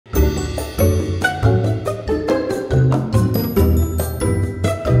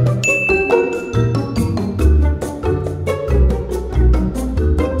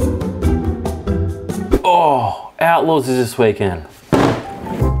Outlaws is this weekend?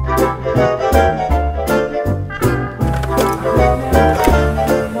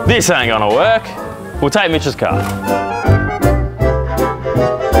 This ain't gonna work. We'll take Mitch's car.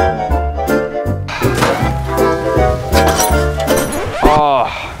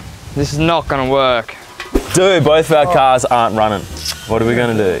 Oh, this is not gonna work. Dude, both of our cars aren't running. What are we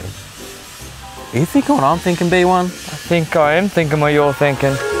gonna do? Are you thinking what I'm thinking, B1? I think I am thinking what you're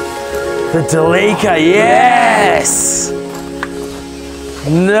thinking. The Delica, yes!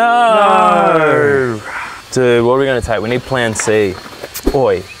 No! Dude, what are we gonna take? We need plan C.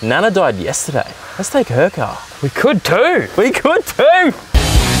 Oi, Nana died yesterday. Let's take her car. We could too. We could too!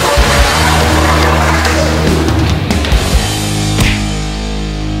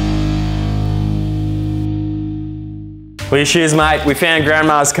 Well, your shoes, mate. We found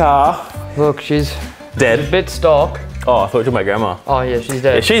Grandma's car. Look, she's dead. A bit stock. Oh, I thought you were talking about Grandma. Oh yeah, she's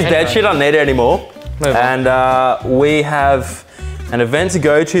dead. Yeah, she's dead. She doesn't need it anymore. Move on. And we have an event to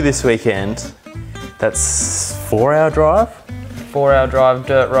go to this weekend. That's 4-hour drive. 4-hour drive,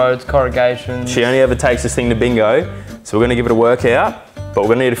 dirt roads, corrugations. She only ever takes this thing to bingo, so we're gonna give it a workout, but we're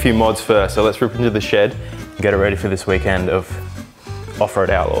gonna need a few mods first. So let's rip into the shed and get it ready for this weekend of Off-Road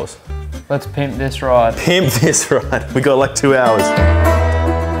Outlaws. Let's pimp this ride. Pimp this ride. We got like 2 hours.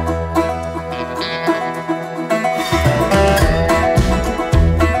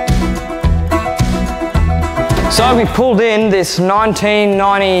 So we pulled in this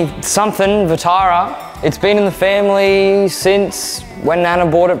 1990 something Vitara. It's been in the family since when Nana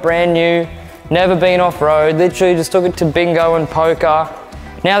bought it brand new. Never been off-road, literally just took it to bingo and poker.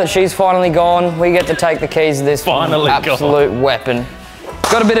 Now that she's finally gone, we get to take the keys to this absolute weapon.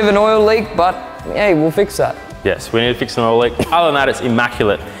 Got a bit of an oil leak, but hey, we'll fix that. Yes, we need to fix an oil leak. Other than that, it's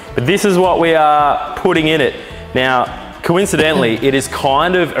immaculate. But this is what we are putting in it. Now, coincidentally, it is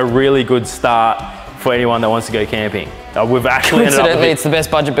kind of a really good start for anyone that wants to go camping. We've actually ended up with it's the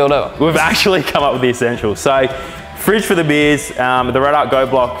best budget build ever. We've actually come up with the essentials. So, fridge for the beers, the Red Arc Go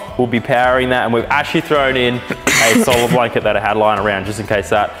Block will be powering that, and we've actually thrown in a solar blanket that I had lying around just in case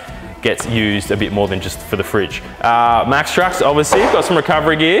that gets used a bit more than just for the fridge. Max trucks, obviously, got some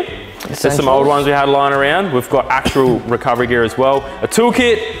recovery gear. There's some old ones we had lying around. We've got actual recovery gear as well. A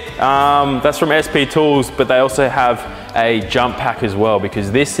toolkit, that's from SP Tools, but they also have a jump pack as well,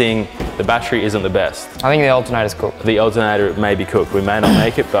 because this thing, the battery isn't the best. I think the alternator's cooked. The alternator may be cooked. We may not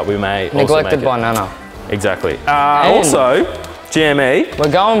make it, but we may also make it. Neglected by Nana. Exactly. Also, GME.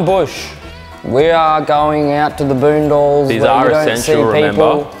 We're going bush. We are going out to the boondalls. These are essential,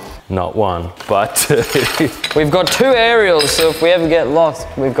 remember? Not one, but two. We've got 2 aerials, so if we ever get lost,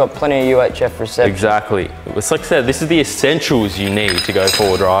 we've got plenty of UHF reception. Exactly. It's like I said, this is the essentials you need to go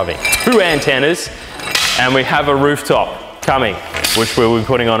forward driving. 2 antennas, and we have a rooftop coming, which we'll be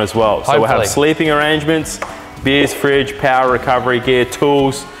putting on as well. Hopefully. So we'll have sleeping arrangements, beers, fridge, power recovery gear,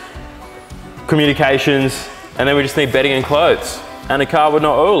 tools, communications, and then we just need bedding and clothes, and a car with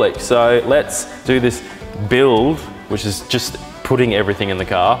no oil leak. So let's do this build, which is just putting everything in the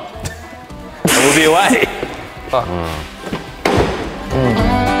car, and we'll be away. Fuck.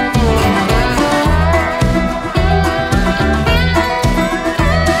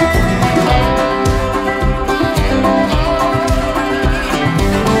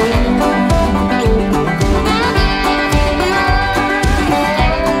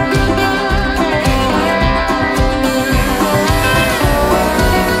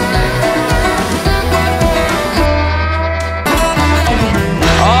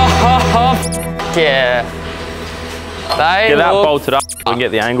 Yeah. Get that bolted up, we can get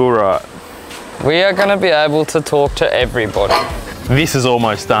the angle right. We are going to be able to talk to everybody. This is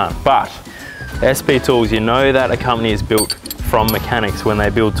almost done, but SP Tools, you know that a company is built from mechanics when they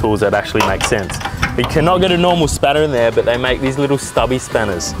build tools that actually make sense. You cannot get a normal spanner in there, but they make these little stubby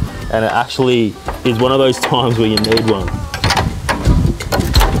spanners, and it actually is one of those times where you need one.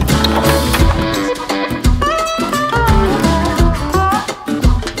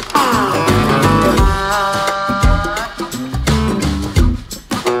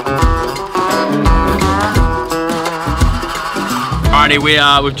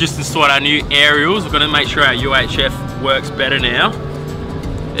 Alrighty, we've just installed our new aerials. We're going to make sure our UHF works better now.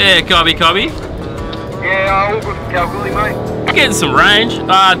 Yeah, copy. Yeah, all good for Kalgoorlie, mate. We're getting some range.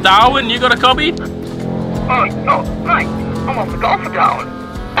 Darwin, you got a copy? Oh, no, mate. I'm off the golf for Darwin.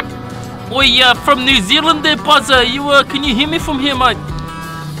 We from New Zealand there, Buzzer. Can you hear me from here, mate?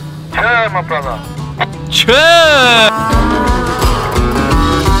 Sure, my brother. Sure.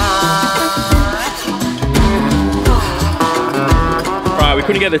 We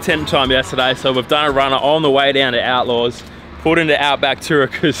couldn't get the tent time yesterday, so we've done a runner on the way down to Outlaws, pulled into Outback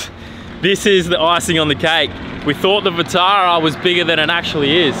Tourer, because this is the icing on the cake. we thought the Vitara was bigger than it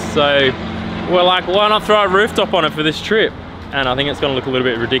actually is. So we're like, why not throw a rooftop on it for this trip? And I think it's gonna look a little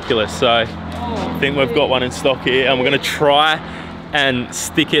bit ridiculous. So I think we've got one in stock here, and we're gonna try and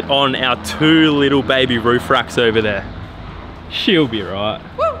stick it on our 2 little baby roof racks over there. She'll be right.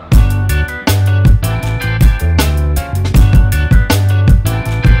 Woo!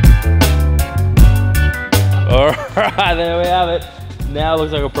 Alright, there we have it. Now it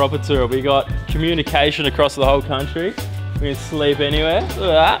looks like a proper tour. We got communication across the whole country. We can sleep anywhere.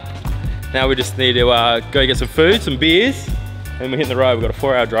 Look at that. Now we just need to go get some food, some beers, and we're hitting the road. We've got a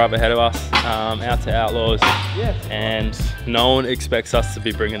 4-hour drive ahead of us, out to Outlaws. Yes. And no one expects us to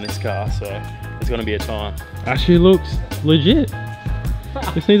be bringing this car, so it's gonna be a time. Actually looks legit.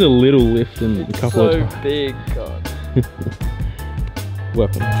 This needs a little lift and a couple of times. So big, God.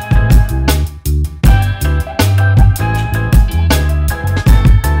 Weapon.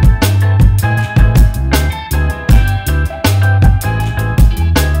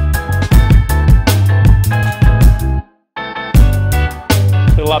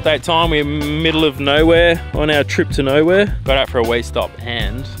 Little update time, we're middle of nowhere on our trip to nowhere. Got out for a wee stop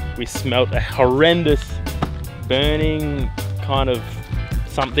and we smelt a horrendous burning kind of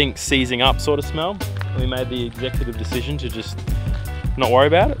something seizing up sort of smell. We made the executive decision to just not worry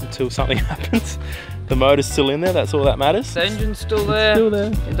about it until something happens. The motor's still in there, that's all that matters. The engine's still there. It's still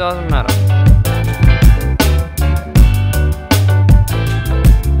there. It doesn't matter.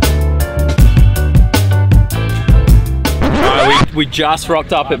 We just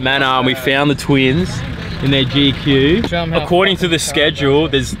rocked up at Manor and we found the twins in their GQ. According to the schedule,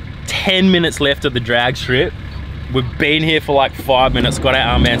 there's 10 minutes left of the drag strip. We've been here for like 5 minutes, got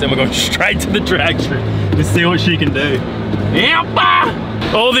our armbands, and we're going straight to the drag strip to see what she can do.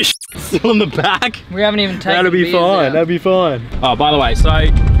 Yep. All this still in the back. We haven't even taken That'll be fine, out. that'll be fine. Oh, by the way, so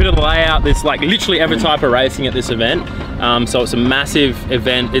bit of the layout, there's like literally every type of racing at this event. So it's a massive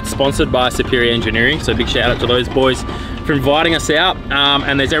event. It's sponsored by Superior Engineering, so big shout out to those boys for inviting us out.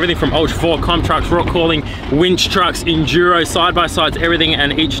 And there's everything from Ultra 4, comp trucks, rock crawling, winch trucks, enduro, side-by-sides, everything.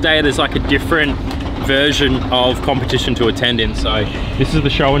 And each day there's like a different version of competition to attend in. So this is the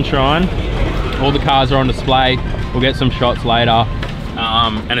show and shine. All the cars are on display. We'll get some shots later.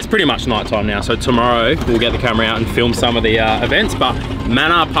 And it's pretty much night time now, so tomorrow we'll get the camera out and film some of the events. But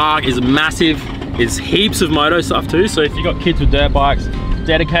Manor Park is massive. There's heaps of moto stuff too, so if you've got kids with dirt bikes,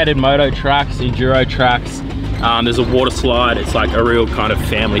 dedicated moto tracks, enduro tracks, there's a water slide. It's like a real kind of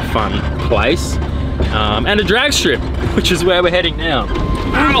family fun place. And a drag strip, which is where we're heading now.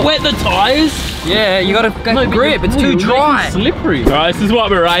 Ow, wet the tyres! Yeah, you gotta go grip, it's too dry. Slippery. Alright, this is what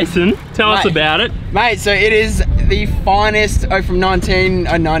we're racing. Tell us about it. Mate, so it is the finest from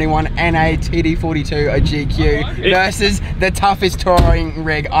 1991 NA TD42 GQ versus the toughest touring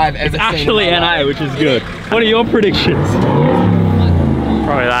rig I've ever seen. Actually NA, which is good. What are your predictions?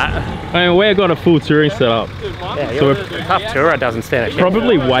 Probably that. I mean, we've got a full touring setup. Yeah, so a tough tourer doesn't stand a chance.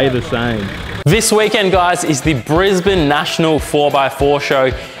 Probably way the same. This weekend, guys, is the Brisbane National 4x4 show,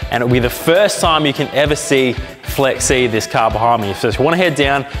 and it'll be the first time you can ever see Flex see this car behind me. So if you want to head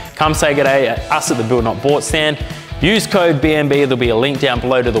down, come say good day at us at the Build Not Bought stand. Use code BNB, there'll be a link down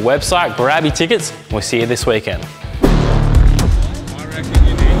below to the website. Grab your tickets, and we'll see you this weekend. I reckon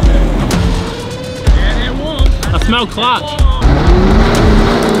you need to. Yeah, it won't. I smell clutch.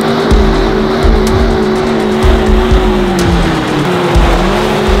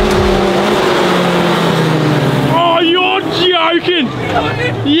 Joking!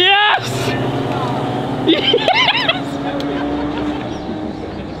 Yes! Yes!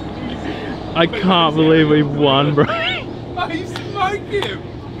 I can't believe we won, bro. Oh, you smoked him!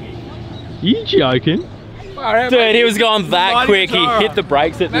 You joking? Dude, he was going that quick. He hit the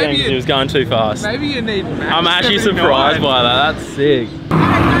brakes at the end because he was going too fast. Maybe you need Max. I'm actually surprised by that. That's sick. Who's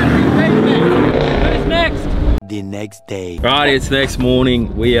next? The next day. Right, it's next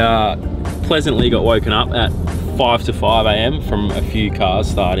morning. We pleasantly got woken up at 5 to 5 a.m. from a few cars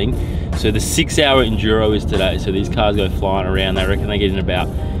starting. So the 6-hour enduro is today. So these cars go flying around. They reckon they get in about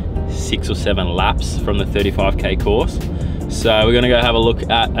 6 or 7 laps from the 35k course. So we're gonna go have a look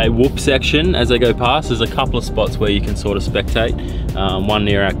at a whoop section as they go past. There's a couple of spots where you can sort of spectate. One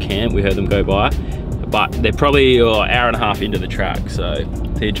near our camp, we heard them go by. But they're probably an hour and a half into the track. So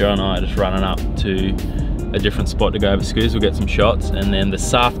Teacher and I are just running up to a different spot to go over scooters. We'll get some shots. And then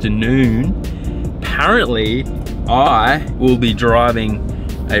this afternoon, apparently, I will be driving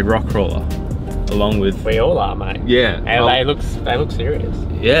a rock crawler along with. We all are, mate. Yeah. And they look serious.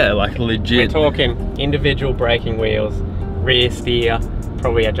 Yeah, like legit. We're talking individual braking wheels, rear steer,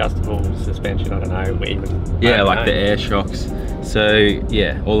 probably adjustable suspension, I don't know, even. Yeah, like the air shocks. So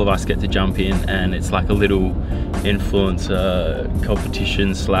yeah, all of us get to jump in and it's like a little influencer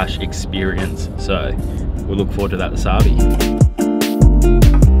competition slash experience. So we'll look forward to that this Sabi.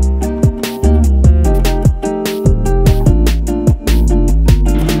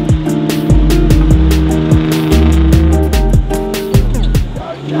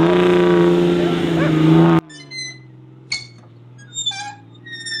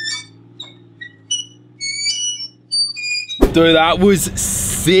 Dude, that was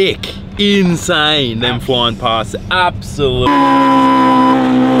sick. Insane, them flying past. Absolutely.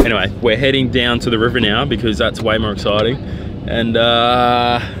 Anyway, we're heading down to the river now because that's way more exciting. And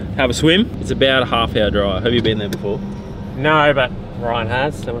have a swim. It's about a half-hour drive. Have you been there before? No, but Ryan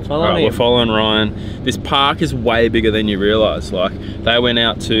has, so we're following him. We're following Ryan. This park is way bigger than you realise. Like, they went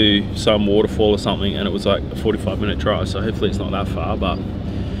out to some waterfall or something and it was like a 45-minute drive, so hopefully it's not that far, but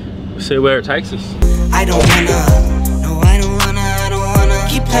we'll see where it takes us. I don't wanna, no, I don't wanna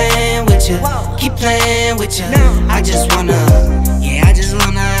keep playing with you, keep playing with you. I just wanna, yeah, I just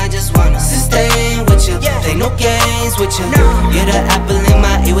wanna sustain with you, play no games with you. You're the apple in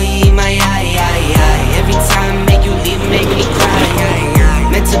my eye. Every time make you leave, make me cry.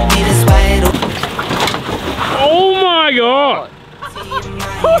 Meant to be this way. Oh my god!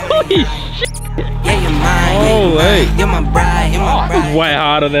 Holy shit! Yeah, you're mine. Holy! You're my bride. You're my bride. Way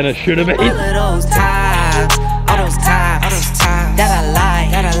harder than it should have been. All of those times that I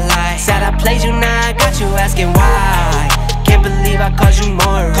lied. Said I played you, now I got you asking why. Can't believe I caused you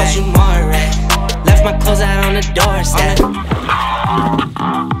more. Left my clothes out on the doorstep.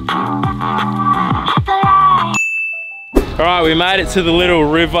 All right, we made it to the little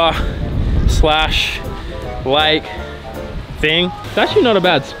river slash lake thing. It's actually not a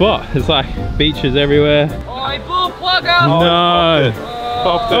bad spot. There's like beaches everywhere. No.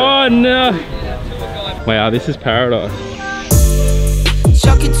 Oh no. Wow, this is paradise.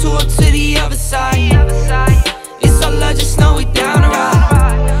 Chuck it up to the other side. It's all I just know we down the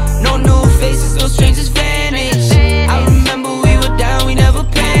ride. No new faces, no strangers vanish. I remember we were down, we never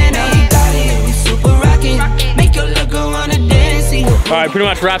panicked. Now we got it, we super rockin'. Make your look go on a dancing. All right, pretty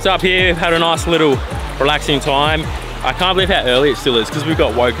much wrapped up here. Had a nice little relaxing time. I can't believe how early it still is because we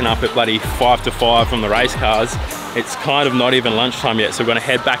got woken up at bloody 5 to 5 from the race cars. It's kind of not even lunchtime yet, so we're gonna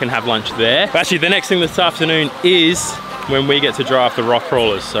head back and have lunch there. But actually, the next thing this afternoon is when we get to drive the rock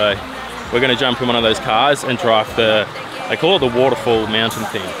crawlers. So we're gonna jump in one of those cars and drive the, they call it the waterfall mountain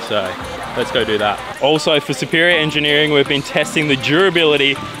thing. So let's go do that. Also, for superior engineering, we've been testing the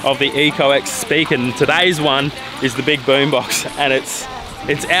durability of the EcoX speaker. And today's one is the big boombox, and it's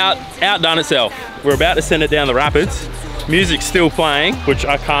outdone itself. We're about to send it down the rapids. Music's still playing, which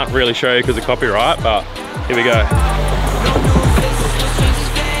I can't really show you because of copyright, but here we go.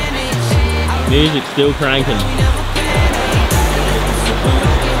 Music's still cranking.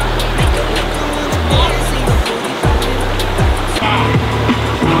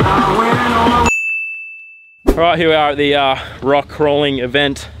 All right, here we are at the rock crawling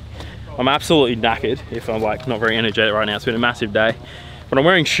event. I'm absolutely knackered if I'm like not very energetic right now. It's been a massive day. But I'm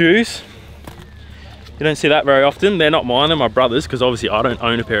wearing shoes. You don't see that very often. They're not mine, they're my brother's, because obviously I don't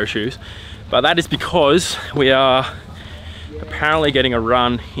own a pair of shoes. But that is because we are apparently getting a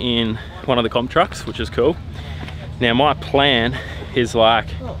run in one of the comp trucks, which is cool. Now my plan is like,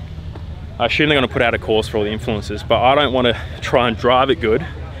 I assume they're gonna put out a course for all the influencers, but I don't wanna try and drive it good.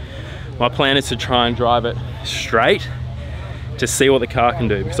 My plan is to try and drive it straight to see what the car can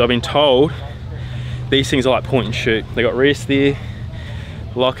do, because I've been told these things are like point and shoot. They got rear steer,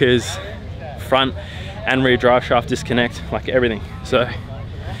 lockers, front and rear drive shaft disconnect, like everything. So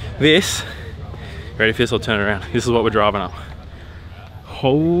this, ready for this? I'll turn it around. This is what we're driving up.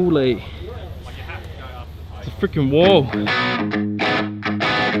 Holy, it's a freaking wall.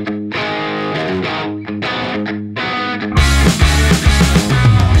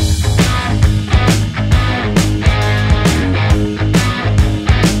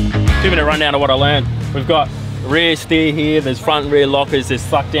 Two-minute rundown of what I learned. We've got rear steer here, there's front and rear lockers, there's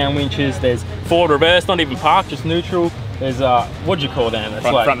suck down winches, there's forward reverse, not even park, just neutral. There's what do you call that? That's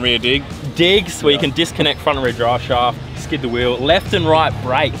front and rear dig. Digs, where you can disconnect front and rear drive shaft, skid the wheel, left and right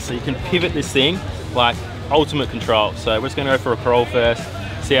brakes, so you can pivot this thing like ultimate control. So we're just gonna go for a crawl first,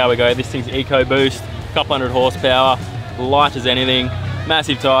 see how we go. This thing's Eco Boost, couple hundred horsepower, light as anything,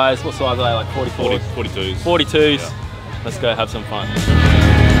 massive tires. What size are they, like 40? 42s. 42s. Yeah. Let's go have some fun.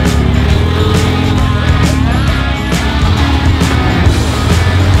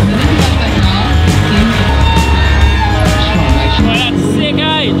 Well, that's sick,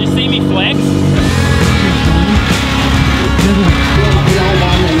 eh? Did you see me flex?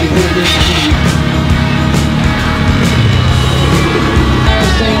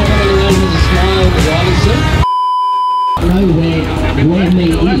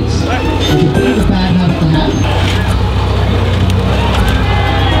 family is. It's a bit of a bad habit to have.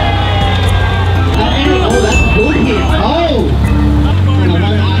 Oh, that's a good hit. Oh! Well, I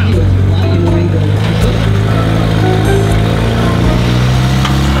won't argue with you. Bloody annoying girl.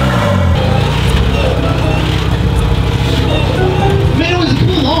 Man, it was a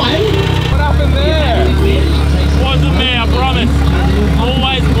cool line. What happened there? Wasn't me, I promise.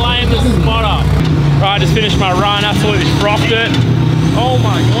 Always blame the spotter. Right, just finished my run, absolutely frothed it. Oh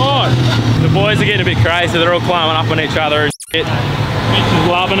my God. The boys are getting a bit crazy. They're all climbing up on each other and shit. Winch is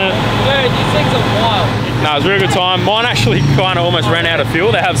loving it. Dude, these things are wild. No, it was a really good time. Mine actually kind of almost ran out of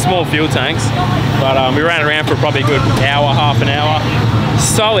fuel. They have small fuel tanks, but we ran around for probably a good hour, half an hour.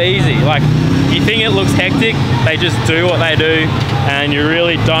 So easy. Like, you think it looks hectic, they just do what they do, and you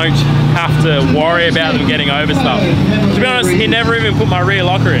really don't have to worry about them getting over stuff. To be honest, he never even put my rear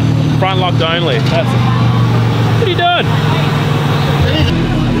locker in. Front locked only. That's, what are you doing?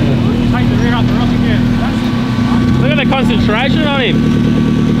 Take the rear up the rock again. Look at the concentration on him.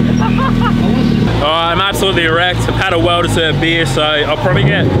 I'm absolutely wrecked. I've had a well-deserved beer, so I'll probably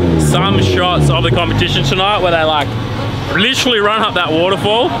get some shots of the competition tonight where they like literally run up that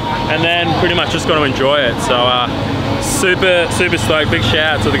waterfall and then pretty much just got to enjoy it. So super stoked. Big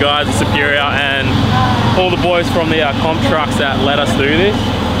shout out to the guys at Superior and all the boys from the comp trucks that let us do this.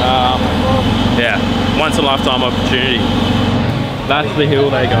 Yeah, once in a lifetime opportunity. That's the hill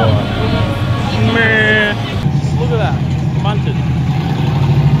they go up. Look at that, bunted.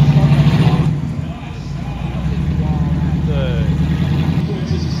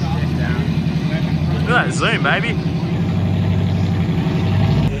 Look at that zoom, baby.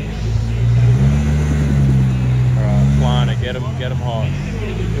 Alright, flying it, get them high.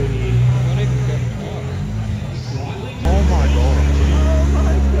 Oh my God.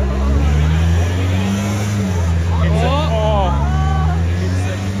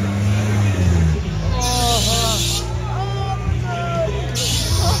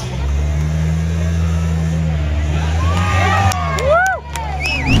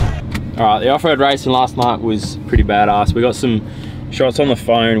 Alright, the off-road racing last night was pretty badass. We got some shots on the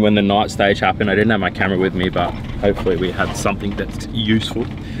phone when the night stage happened. I didn't have my camera with me, but hopefully we had something that's useful.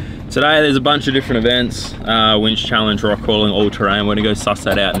 Today there's a bunch of different events. Winch challenge, rock crawling, all terrain. We're gonna go suss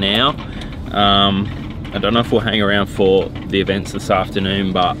that out now. I don't know if we'll hang around for the events this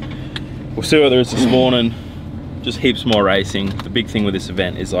afternoon, but we'll see what there is this morning. Just heaps more racing. The big thing with this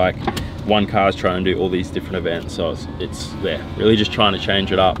event is like one car's trying to do all these different events. So it's really just trying to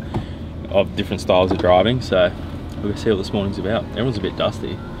change it up of different styles of driving. So we'll see what this morning's about. Everyone's a bit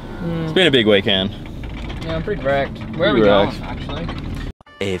dusty. It's been a big weekend. Yeah, I'm pretty wrecked. Where are we going, actually?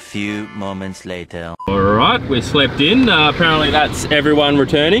 A few moments later. Alright, we slept in. Apparently that's everyone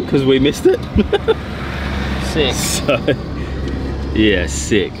returning because we missed it. Sick. So, yeah,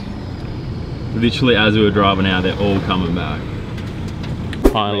 sick. Literally as we were driving out, they're all coming back.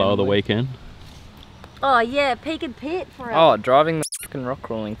 High and low of the weekend. Oh yeah, peak and pit for Oh, driving the fucking rock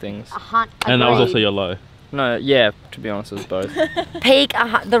crawling things. And that was also your low. No, yeah, to be honest, it was both. Peak,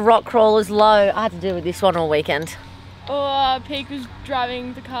 the rock crawler's low. I had to do with this one all weekend. Peak was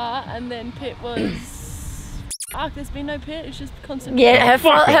driving the car, and then pit was... there's been no pit, it's just constant. Yeah, her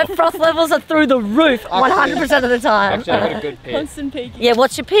froth levels are through the roof 100% of the time. Actually, I got a good pit. Constant peaking. Yeah,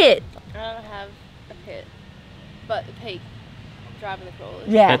 what's your pit? I don't have a pit, but the peak, driving the crawlers.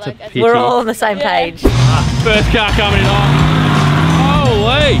 Yeah, that's a pity. We're all on the same page. First car coming on.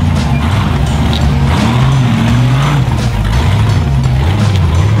 Holy!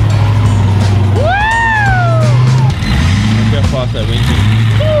 Look how fast that Winch is.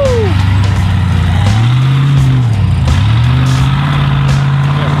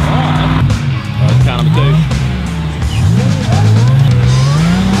 Oh, it's car number 2.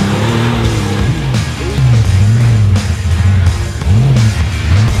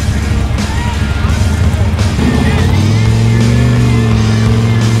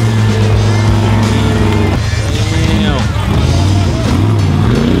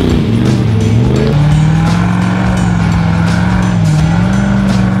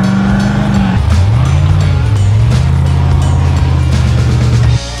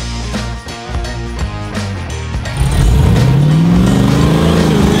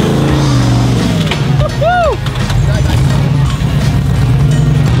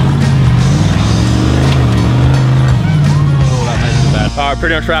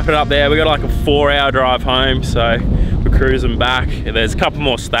 Pretty much wrap it up there. We got like a 4-hour drive home, so we're cruising back. There's a couple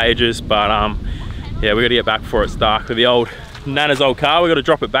more stages, but yeah, we got to get back before it's dark with the old Nana's old car. We got to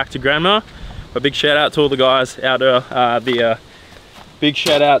drop it back to Grandma. A big shout out to all the guys out there. Big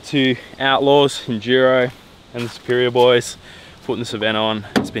shout out to Outlaws, Enduro, and the Superior boys putting this event on.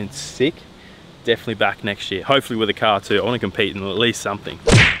 It's been sick. Definitely back next year. Hopefully with a car too. I want to compete in at least something.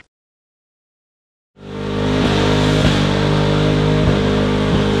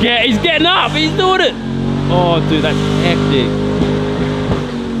 Yeah, he's getting up. He's doing it. Oh, dude, that's hectic.